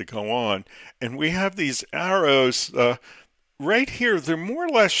actions that go on, and we have these arrows right here. They're more or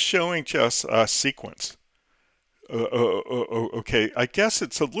less showing just a sequence. Okay, I guess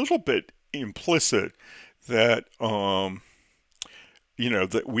it's a little bit implicit that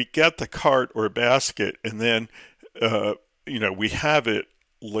that we get the cart or basket, and then we have it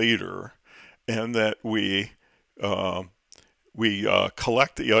later, and that we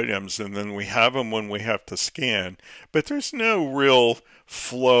collect the items, and then we have them when we have to scan. But there's no real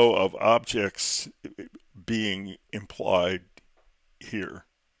flow of objects being implied here.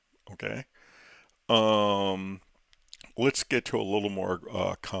 Okay. Let's get to a little more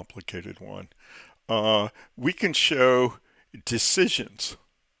complicated one. We can show decisions,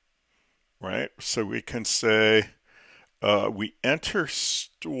 right? So we can say we enter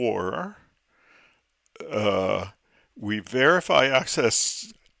store, we verify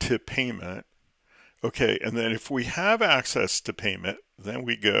access to payment, okay, and then if we have access to payment, then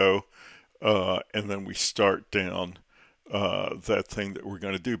we go and then we start down that thing that we're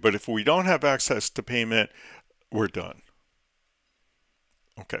going to do. But if we don't have access to payment, we're done.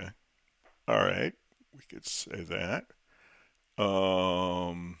 Okay. All right. We could say that.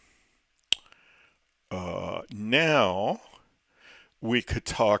 Now we could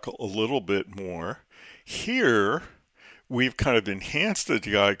talk a little bit more. Here, we've kind of enhanced the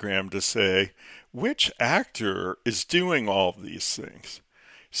diagram to say which actor is doing all of these things.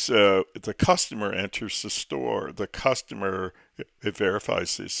 So the customer enters the store, the customer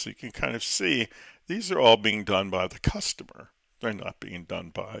verifies this. So you can kind of see these are all being done by the customer. They're not being done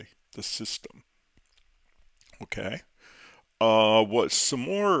by the system. Okay. What some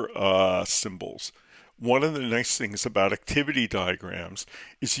more symbols. One of the nice things about activity diagrams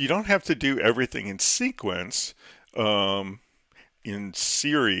is you don't have to do everything in sequence, in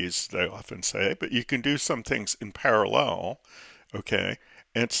series, they often say, but you can do some things in parallel. Okay.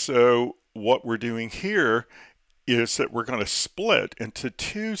 And so what we're doing here is that we're going to split into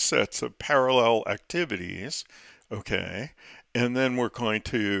two sets of parallel activities. Okay. And then we're going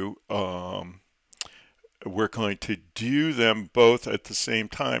to do them both at the same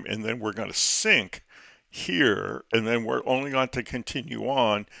time, and then we're going to sync here, and then we're only going to continue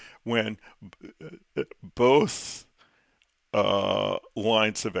on when both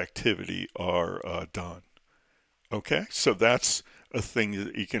lines of activity are done. Okay, so that's a thing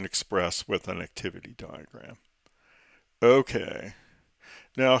that you can express with an activity diagram. Okay,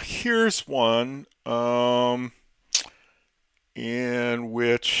 now here's one in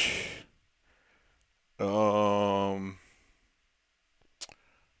which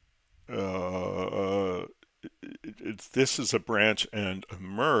this is a branch and a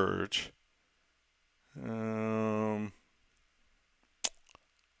merge.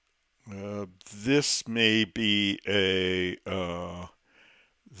 This may be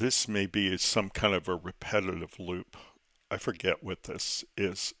some kind of a repetitive loop. I forget what this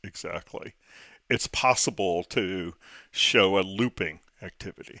is exactly. It's possible to show a looping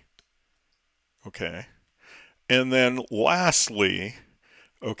activity. Okay. And then lastly,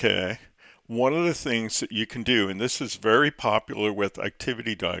 okay, one of the things that you can do, and this is very popular with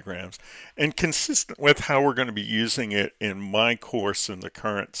activity diagrams and consistent with how we're going to be using it in my course in the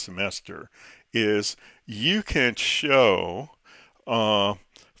current semester, is you can show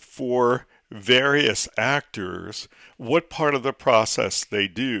for various actors what part of the process they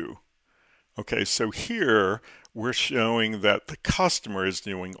do. Okay, so here we're showing that the customer is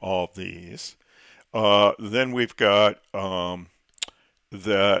doing all of these. Then we've got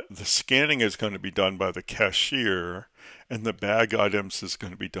that the scanning is going to be done by the cashier and the bag items is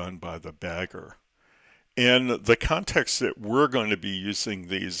going to be done by the bagger. In the context that we're going to be using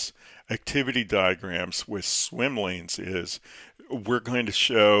these activity diagrams with swim lanes is we're going to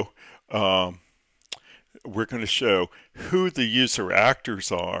show who the user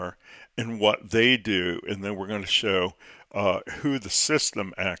actors are and what they do, and then we're going to show who the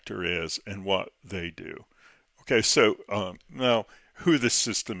system actor is and what they do. Okay, so now who the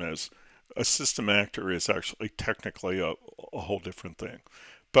system is. A system actor is actually technically a whole different thing.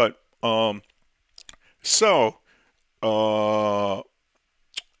 But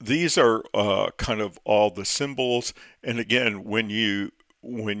these are kind of all the symbols. And again, when you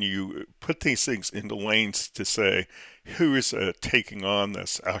put these things into lanes to say who is taking on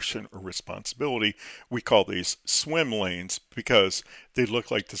this action or responsibility, we call these swim lanes because they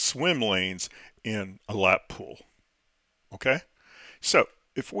look like the swim lanes in a lap pool. Okay? So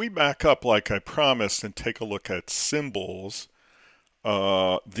if we back up like I promised and take a look at symbols,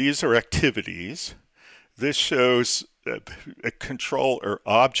 these are activities. This shows a control or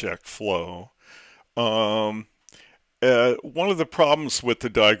object flow. One of the problems with the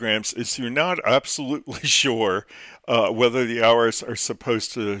diagrams is you're not absolutely sure whether the hours are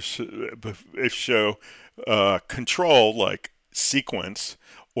supposed to show control like sequence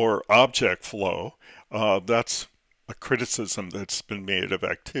or object flow. That's a criticism that's been made of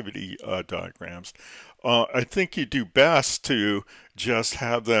activity diagrams. I think you do best to just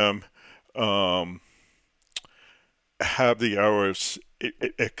have them have the hours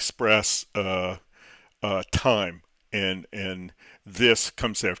express time, and this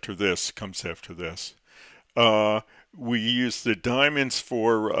comes after this comes after this. We use the diamonds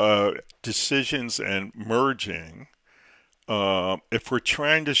for decisions and merging. If we're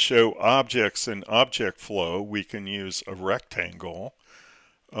trying to show objects in object flow, we can use a rectangle.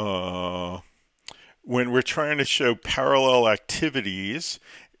 When we're trying to show parallel activities,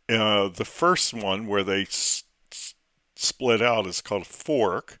 the first one where they split out is called a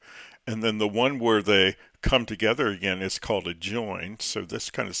fork, and then the one where they come together again is called a join. So this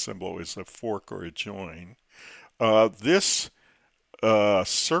kind of symbol is a fork or a join. This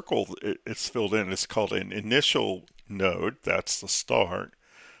circle it's filled in is called an initial node. That's the start.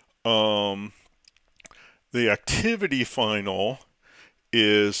 The activity final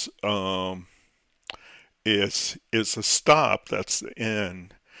is a stop. That's the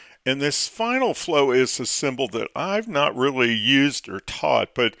end. And this final flow is a symbol that I've not really used or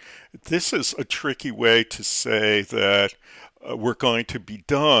taught, but this is a tricky way to say that we're going to be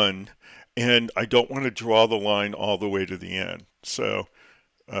done, and I don't want to draw the line all the way to the end. So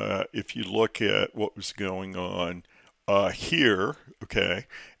if you look at what was going on here, okay,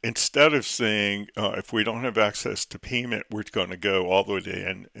 instead of saying if we don't have access to payment, we're going to go all the way to the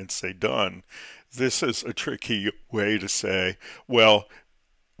end and say done, this is a tricky way to say, well,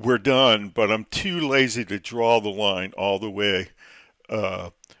 we're done, but I'm too lazy to draw the line all the way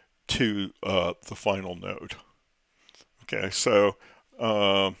to the final node. Okay, so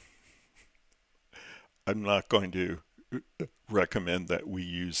I'm not going to recommend that we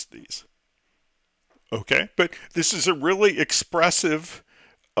use these. Okay, but this is a really expressive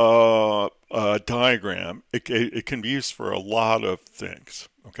diagram. It can be used for a lot of things.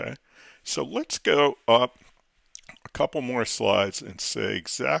 Okay, so let's go up a couple more slides and say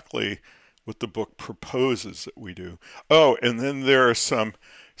exactly what the book proposes that we do. Oh, and then there are some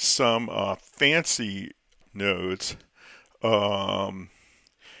fancy nodes.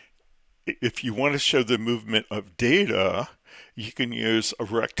 If you want to show the movement of data, you can use a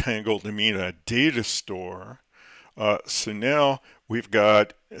rectangle to mean a data store. So now we've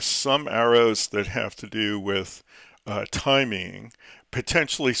got some arrows that have to do with timing,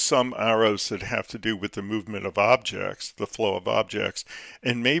 potentially some arrows that have to do with the movement of objects, the flow of objects,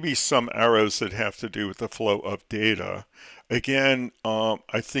 and maybe some arrows that have to do with the flow of data. Again,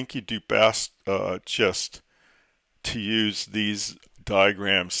 I think you do best just to use these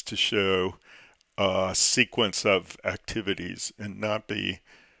diagrams to show sequence of activities and not be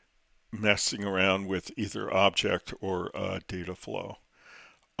messing around with either object or data flow.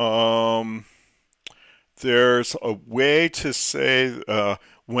 There's a way to say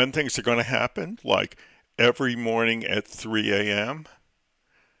when things are going to happen, like every morning at 3 a.m.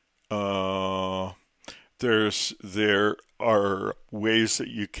 There are ways that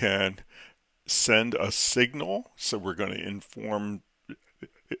you can send a signal, so we're going to inform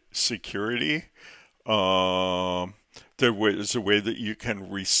security. There is a way that you can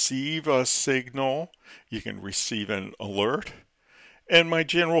receive a signal, you can receive an alert. And my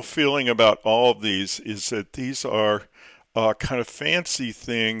general feeling about all of these is that these are kind of fancy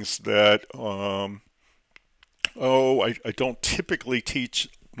things that, I don't typically teach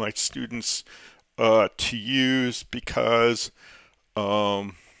my students to use because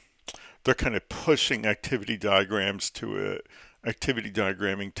they're kind of pushing activity diagramming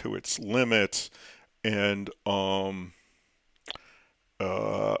to its limits, and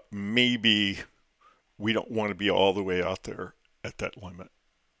maybe we don't want to be all the way out there at that limit.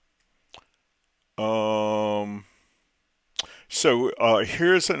 So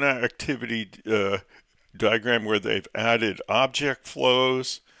here's an activity diagram where they've added object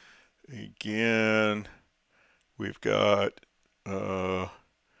flows. Again, we've got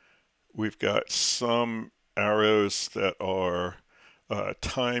some arrows that are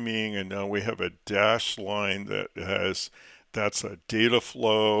timing, and now we have a dashed line that's a data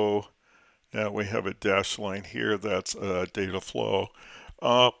flow. Now we have a dashed line here that's a data flow.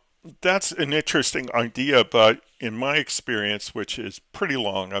 That's an interesting idea, but in my experience, which is pretty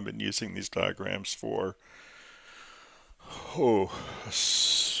long, I've been using these diagrams for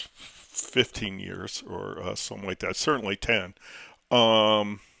 15 years or something like that, certainly 10.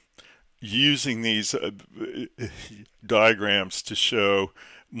 Using these diagrams to show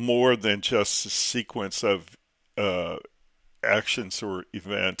more than just a sequence of actions or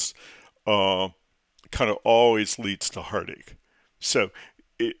events kind of always leads to heartache. So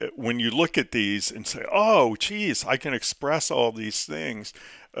when you look at these and say, oh, geez, I can express all these things,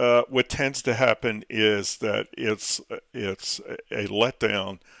 what tends to happen is that it's a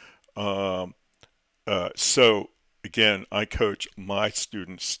letdown. So again, I coach my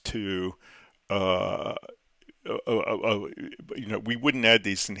students to, we wouldn't add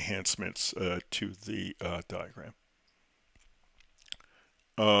these enhancements to the diagram.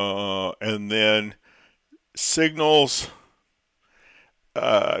 And then signals,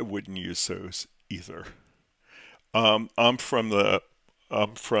 I wouldn't use those either. I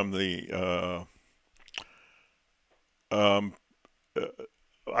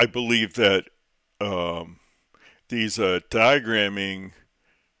believe that these diagramming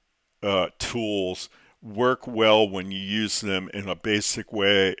tools work well when you use them in a basic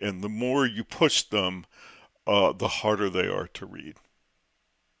way, and the more you push them, the harder they are to read.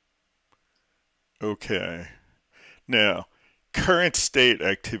 Okay, now current state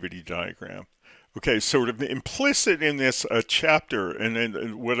activity diagram. Okay, sort of implicit in this chapter,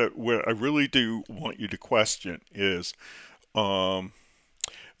 and what I really do want you to question is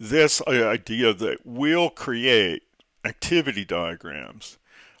this idea that we'll create activity diagrams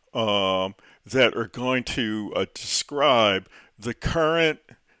that are going to describe the current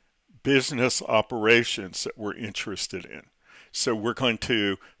business operations that we're interested in. So we're going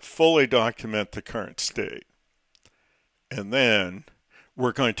to fully document the current state. And then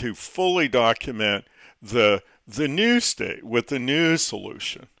we're going to fully document the new state with the new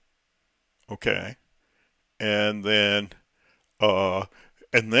solution. Okay? And then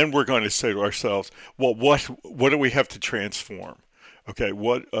we're going to say to ourselves, well, what do we have to transform? Okay,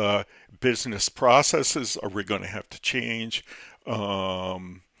 what business processes are we going to have to change? What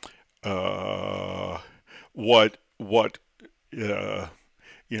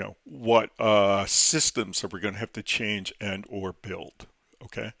systems are we going to have to change and or build?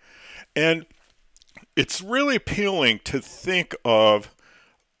 Okay, and it's really appealing to think of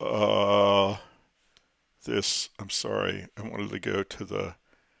this. I'm sorry, I wanted to go to the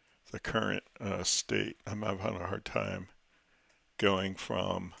current state. I'm having a hard time going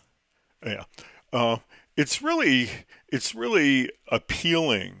from, yeah. It's really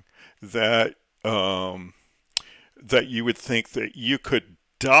appealing that that you would think that you could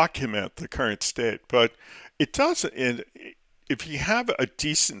document the current state, but it doesn't. And if you have a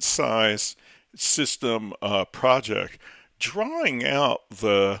decent size system project, drawing out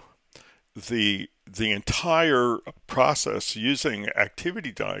the entire process using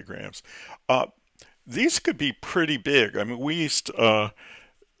activity diagrams, these could be pretty big. I mean, we used to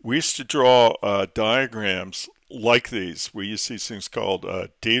draw diagrams like these. We use these things called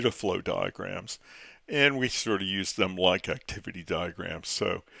data flow diagrams, and we sort of use them like activity diagrams.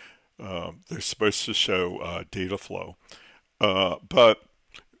 So they're supposed to show data flow. But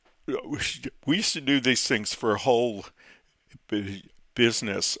we used to do these things for a whole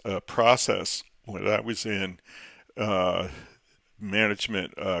business process when I was in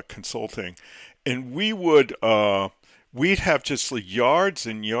management consulting, and we'd have just like yards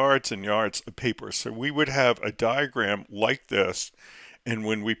and yards and yards of paper. So we would have a diagram like this, and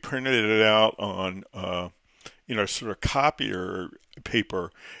when we printed it out on sort of copier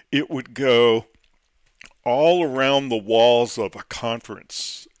paper, it would go all around the walls of a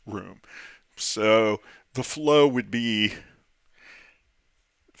conference room. So the flow would be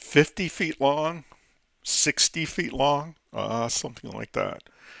 50 feet long, 60 feet long, something like that.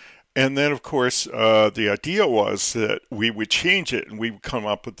 And then, of course, the idea was that we would change it and we would come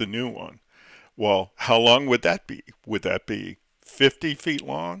up with the new one. Well, how long would that be? Would that be 50 feet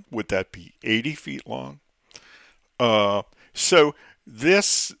long? Would that be 80 feet long? So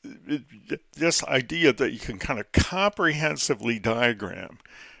this idea that you can kind of comprehensively diagram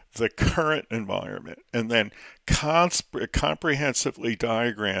the current environment and then comprehensively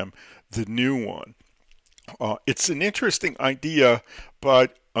diagram the new one. It's an interesting idea,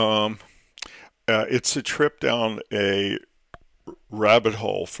 but it's a trip down a rabbit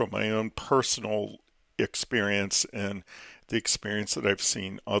hole from my own personal experience and the experience that I've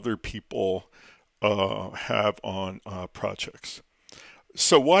seen other people have on projects.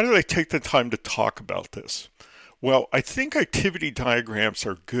 So why did I take the time to talk about this? Well, I think activity diagrams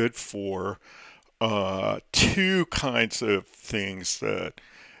are good for two kinds of things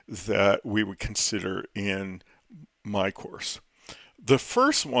that we would consider in my course. The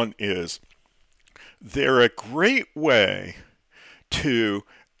first one is they're a great way to,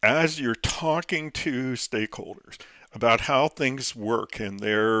 as you're talking to stakeholders about how things work in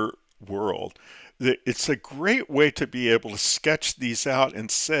their world, it's a great way to be able to sketch these out and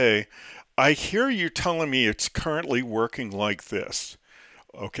say, I hear you telling me it's currently working like this.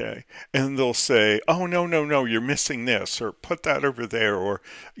 Okay. And they'll say, oh, no, you're missing this, or put that over there, or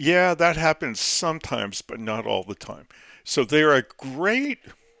yeah, that happens sometimes, but not all the time. So they're a great,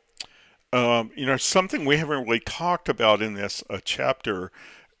 something we haven't really talked about in this chapter,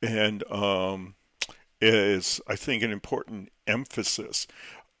 and is, I think, an important emphasis.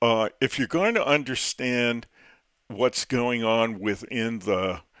 If you're going to understand what's going on within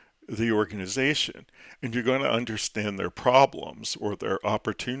the organization, and you're going to understand their problems or their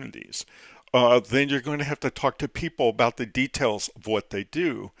opportunities, then you're going to have to talk to people about the details of what they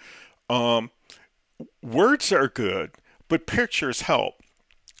do. Words are good, but pictures help.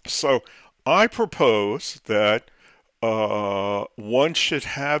 So I propose that one should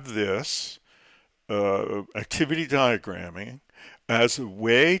have this activity diagramming as a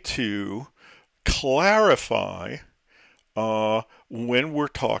way to clarify when we're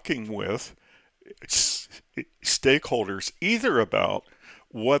talking with stakeholders, either about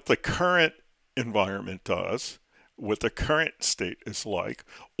what the current environment does, what the current state is like,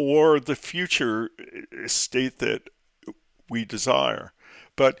 or the future state that we desire.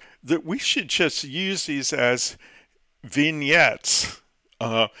 But that we should just use these as vignettes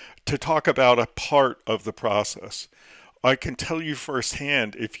to talk about a part of the process. I can tell you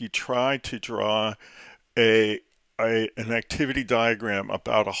firsthand, if you try to draw an activity diagram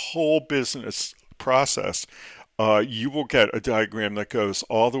about a whole business process, you will get a diagram that goes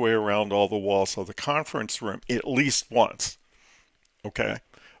all the way around all the walls of the conference room at least once. Okay?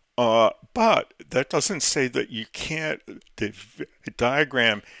 But that doesn't say that you can't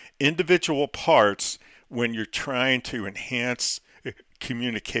diagram individual parts when you're trying to enhance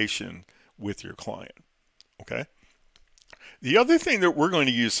communication with your client. Okay? The other thing that we're going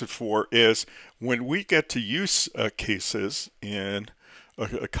to use it for is when we get to use cases in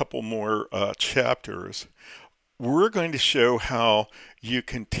a couple more chapters, we're going to show how you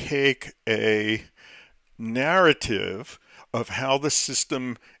can take a narrative of how the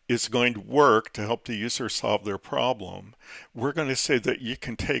system is going to work to help the user solve their problem. We're going to say that you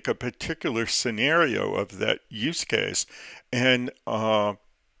can take a particular scenario of that use case and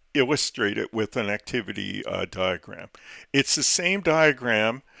illustrate it with an activity diagram. It's the same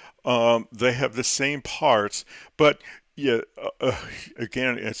diagram. They have the same parts, but yeah,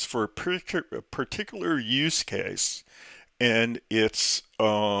 again, it's for a particular use case, and it's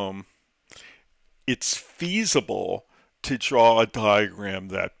feasible to draw a diagram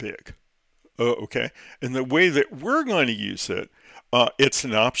that big. Okay, and the way that we're going to use it, it's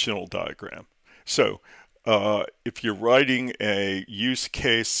an optional diagram. So if you're writing a use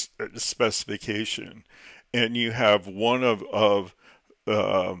case specification and you have one of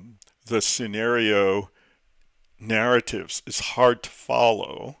the scenario narratives is hard to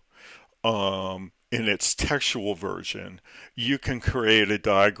follow in its textual version, you can create a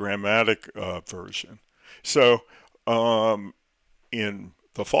diagrammatic version. So in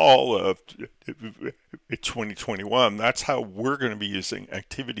the fall of 2021, that's how we're going to be using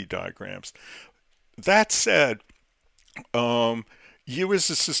activity diagrams. That said, you as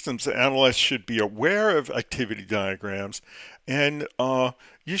a systems analyst should be aware of activity diagrams, and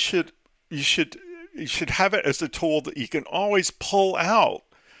you should have it as a tool that you can always pull out,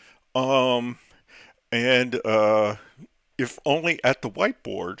 and if only at the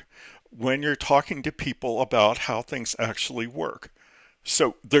whiteboard when you're talking to people about how things actually work.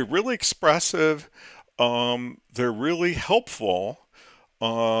 So they're really expressive, they're really helpful.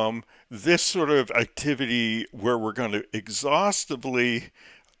 This sort of activity where we're going to exhaustively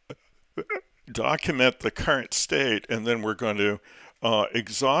document the current state, and then we're going to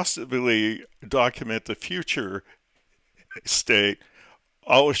exhaustively document the future state,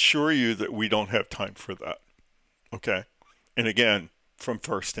 I'll assure you that we don't have time for that. Okay? And again, from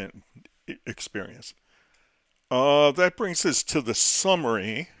first-hand experience. That brings us to the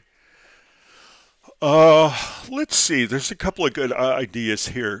summary. Let's see, there's a couple of good ideas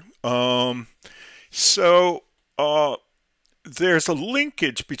here. There's a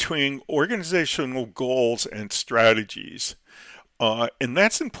linkage between organizational goals and strategies. And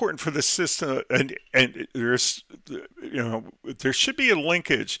that's important for the system, and there's, there should be a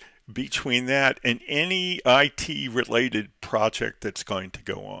linkage between that and any IT related project that's going to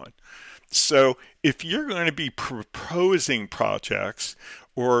go on. So if you're going to be proposing projects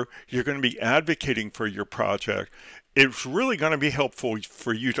or you're going to be advocating for your project, it's really going to be helpful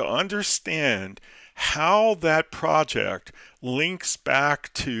for you to understand how that project links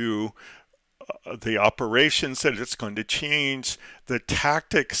back to the operations that it's going to change, the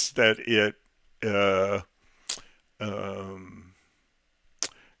tactics that it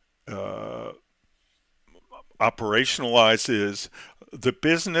operationalizes, the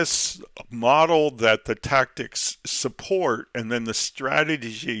business model that the tactics support, and then the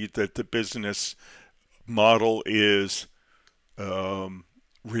strategy that the business model is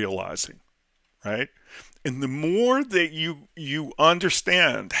realizing, right? And the more that you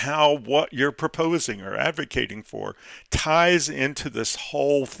understand how what you're proposing or advocating for ties into this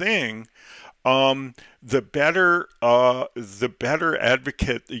whole thing, the better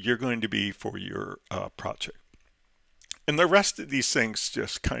advocate that you're going to be for your project. And the rest of these things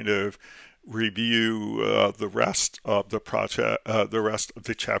just kind of review the rest of the project, the rest of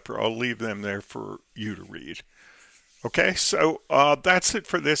the chapter. I'll leave them there for you to read. Okay, so that's it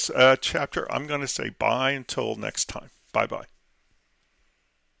for this chapter. I'm going to say bye until next time. Bye-bye.